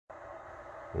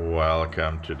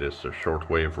Welcome to this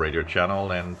shortwave radio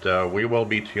channel, and we will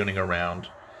be tuning around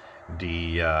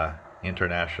the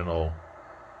international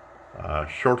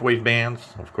shortwave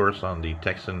bands, of course, on the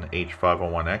Tecsun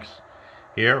H-501X.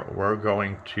 Here we're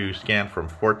going to scan from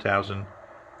 4,000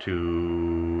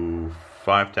 to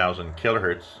 5,000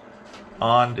 kilohertz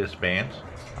on this band.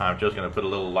 I'm just going to put a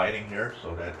little lighting here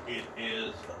so that it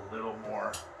is a little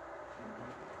more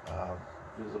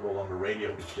visible on the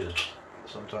radio, because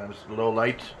sometimes low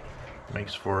light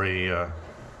makes for a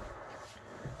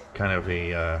kind of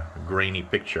a grainy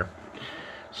picture.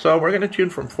 So we're going to tune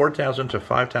from 4,000 to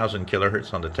 5,000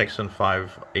 kilohertz on the Tecsun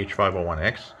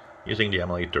H-501X using the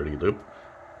MLA 30 loop,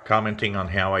 commenting on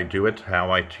how I do it,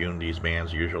 how I tune these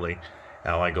bands usually,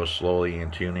 how I go slowly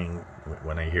in tuning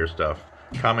when I hear stuff.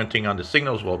 Commenting on the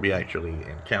signals will be actually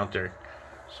in counter,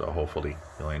 so hopefully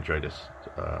you'll enjoy this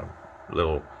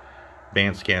little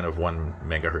band scan of 1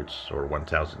 megahertz or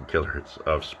 1,000 kilohertz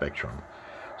of spectrum.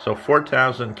 So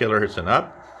 4,000 kilohertz and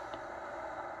up.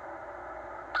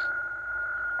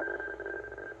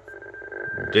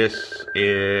 This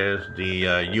is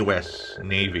the US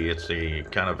Navy. It's a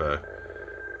kind of a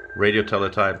radio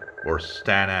teletype or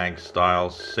STANAG style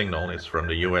signal. It's from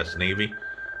the US Navy,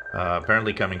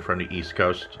 apparently coming from the east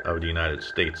coast of the United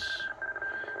States.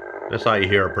 That's how you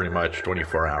hear pretty much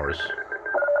 24 hours.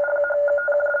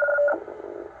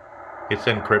 It's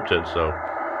encrypted, so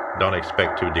don't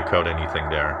expect to decode anything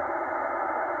there.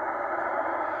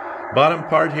 Bottom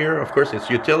part here, of course, it's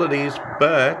utilities,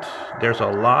 but there's a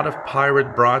lot of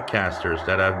pirate broadcasters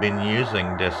that have been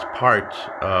using this part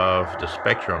of the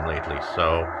spectrum lately.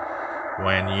 So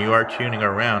when you are tuning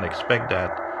around, expect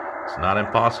that. It's not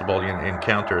impossible you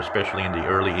encounter, especially in the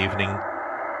early evening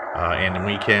and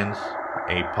weekends,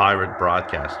 a pirate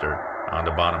broadcaster on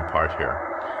the bottom part here.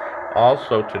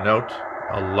 Also to note,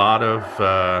 a lot of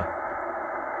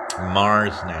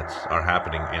Mars nets are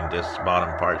happening in this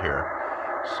bottom part here.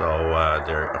 So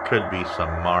there could be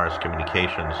some Mars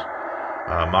communications.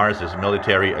 Mars is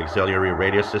military auxiliary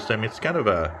radio system. It's kind of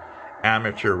a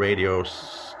amateur radio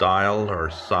style or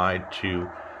side to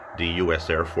the US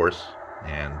Air Force.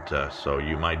 And so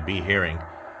you might be hearing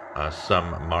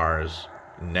some Mars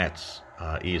nets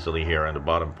easily here on the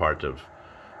bottom part of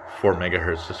 4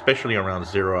 megahertz, especially around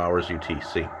 0 hours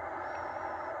UTC.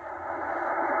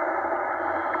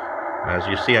 As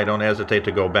you see, I don't hesitate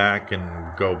to go back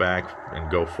and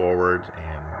go forward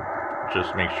and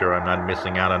just make sure I'm not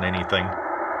missing out on anything.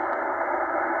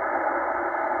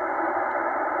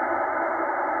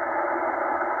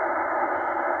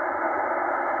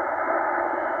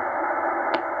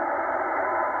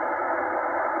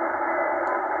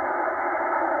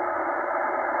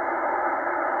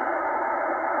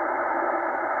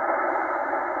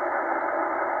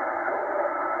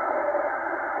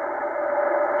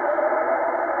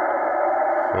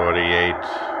 .48,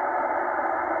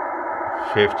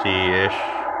 50-ish.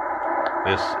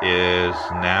 This is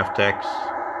Navtex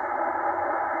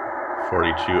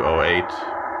 4208.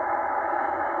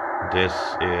 This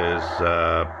is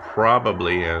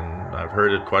probably, and I've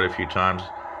heard it quite a few times,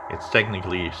 it's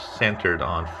technically centered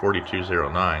on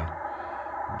 4209,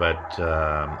 but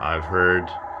I've heard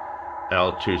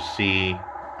L2C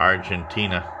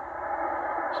Argentina,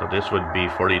 so this would be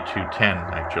 4210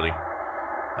 actually.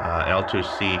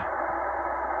 L2C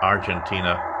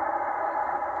Argentina,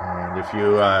 and if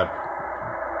you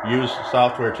use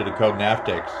software to decode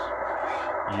Navtex,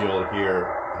 you'll hear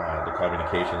the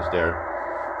communications there,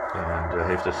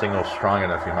 and if the signal's strong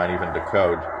enough, you might even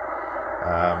decode.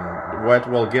 What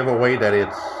will give away that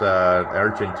it's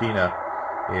Argentina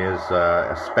is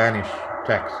a Spanish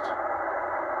text.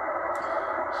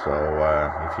 So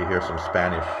if you hear some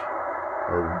Spanish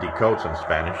or decode some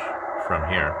Spanish from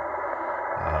here,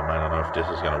 I don't know if this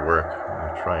is going to work.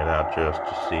 I'll try it out just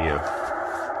to see if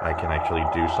I can actually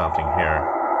do something here,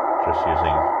 just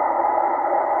using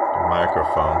the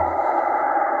microphone.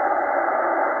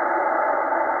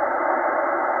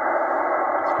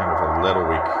 It's kind of a little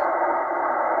weak.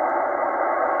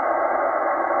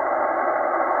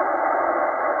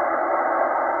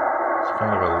 It's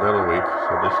kind of a little weak,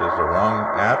 so this is the wrong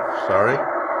app, sorry.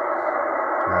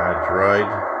 Droid.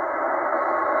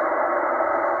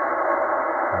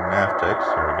 Navtex,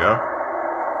 here we go.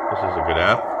 This is a good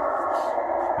app.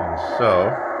 And so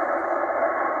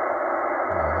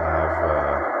I'll have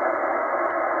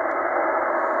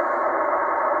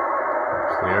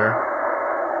clear.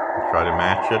 I'll try to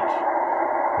match it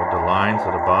with the lines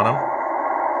at the bottom.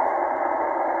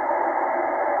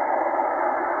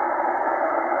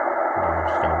 I don't know if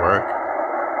it's going to work.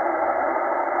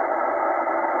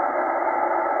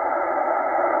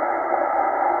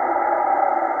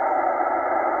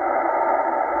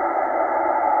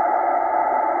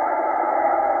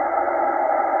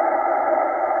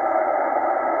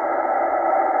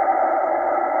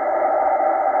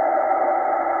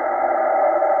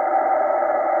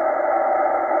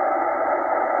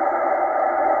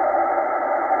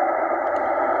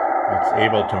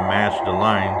 able to match the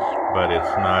lines, but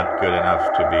it's not good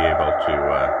enough to be able to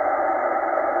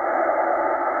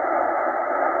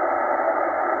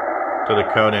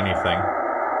decode anything.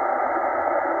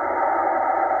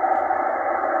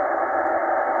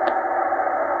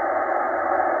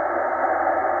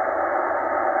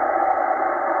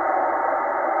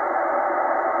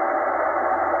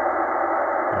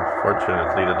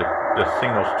 Unfortunately, the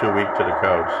signal's too weak to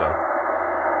decode,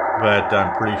 but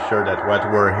I'm pretty sure that what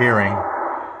we're hearing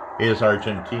is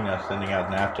Argentina sending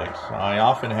out NAVTEX. I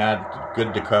often had good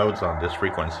decodes on this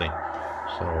frequency,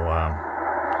 so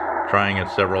trying it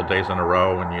several days in a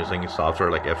row and using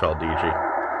software like FLDG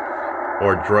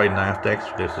or Droid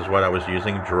NAVTEX. This is what I was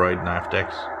using, Droid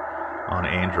NAVTEX on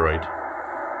Android.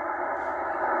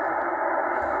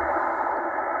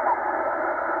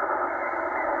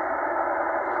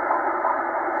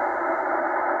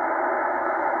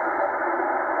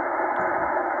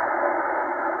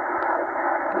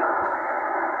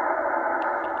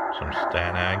 Some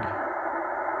Stanag.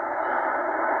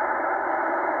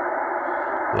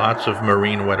 Lots of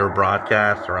marine weather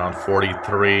broadcasts, around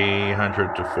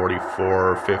 4,300 to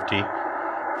 4,450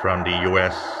 from the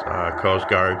U.S. Coast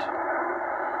Guard,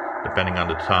 depending on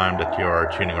the time that you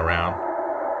are tuning around.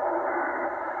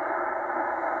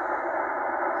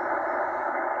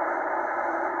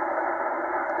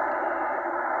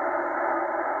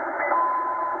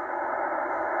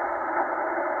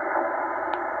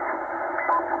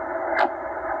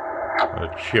 The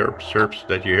chirps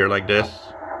that you hear like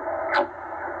this,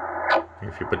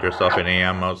 if you put yourself in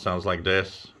AM mode, sounds like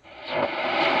this.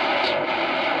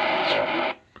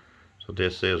 So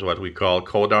this is what we call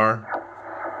CODAR.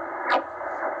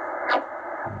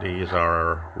 These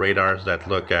are radars that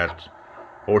look at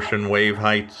ocean wave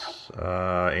heights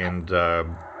and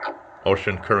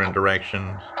ocean current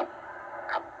directions.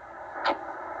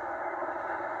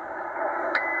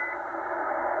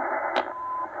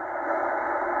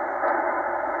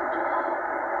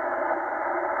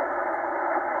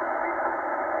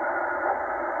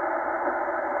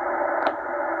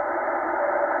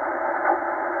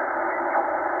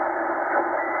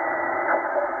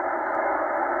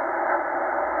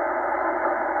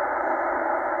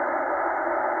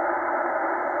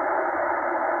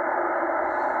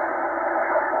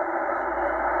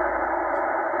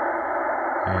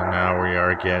 And now we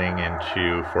are getting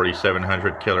into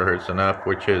 4,700 kHz and up,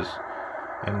 which is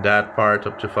in that part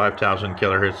up to 5,000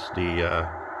 kHz, the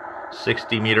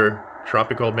 60-meter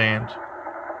tropical band.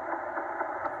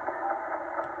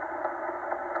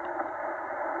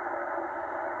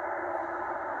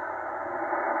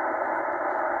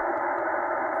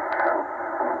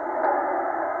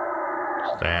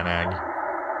 Stanag.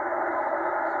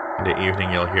 In the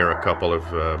evening you'll hear a couple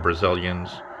of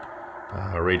Brazilians.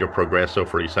 Radio Progresso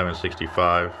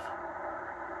 4765.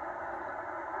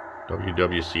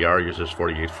 WWCR uses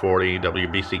 4840.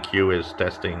 WBCQ is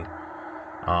testing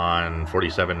on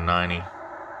 4790.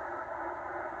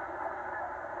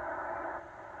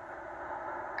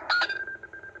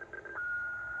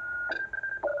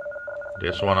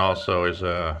 This one also is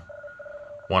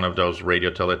one of those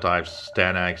radio teletypes,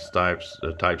 Stanag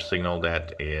type signal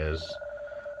that is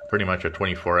pretty much at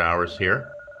 24 hours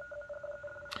here.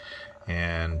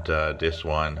 And this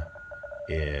one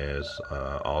is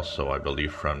also, I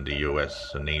believe, from the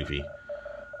U.S. Navy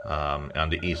on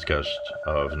the east coast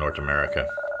of North America.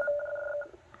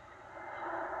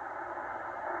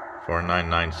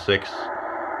 4996,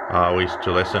 always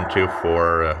to listen to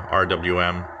for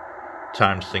RWM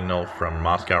time signal from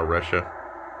Moscow, Russia.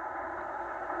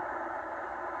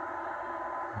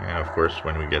 And of course,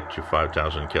 when we get to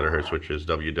 5,000 kHz, which is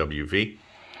WWV.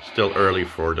 Still early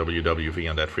for WWV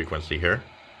on that frequency here,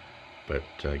 but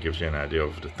gives you an idea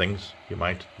of the things you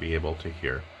might be able to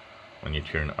hear when you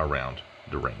tune around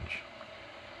the range.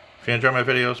 If you enjoy my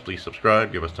videos, please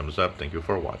subscribe, give us a thumbs up. Thank you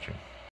for watching.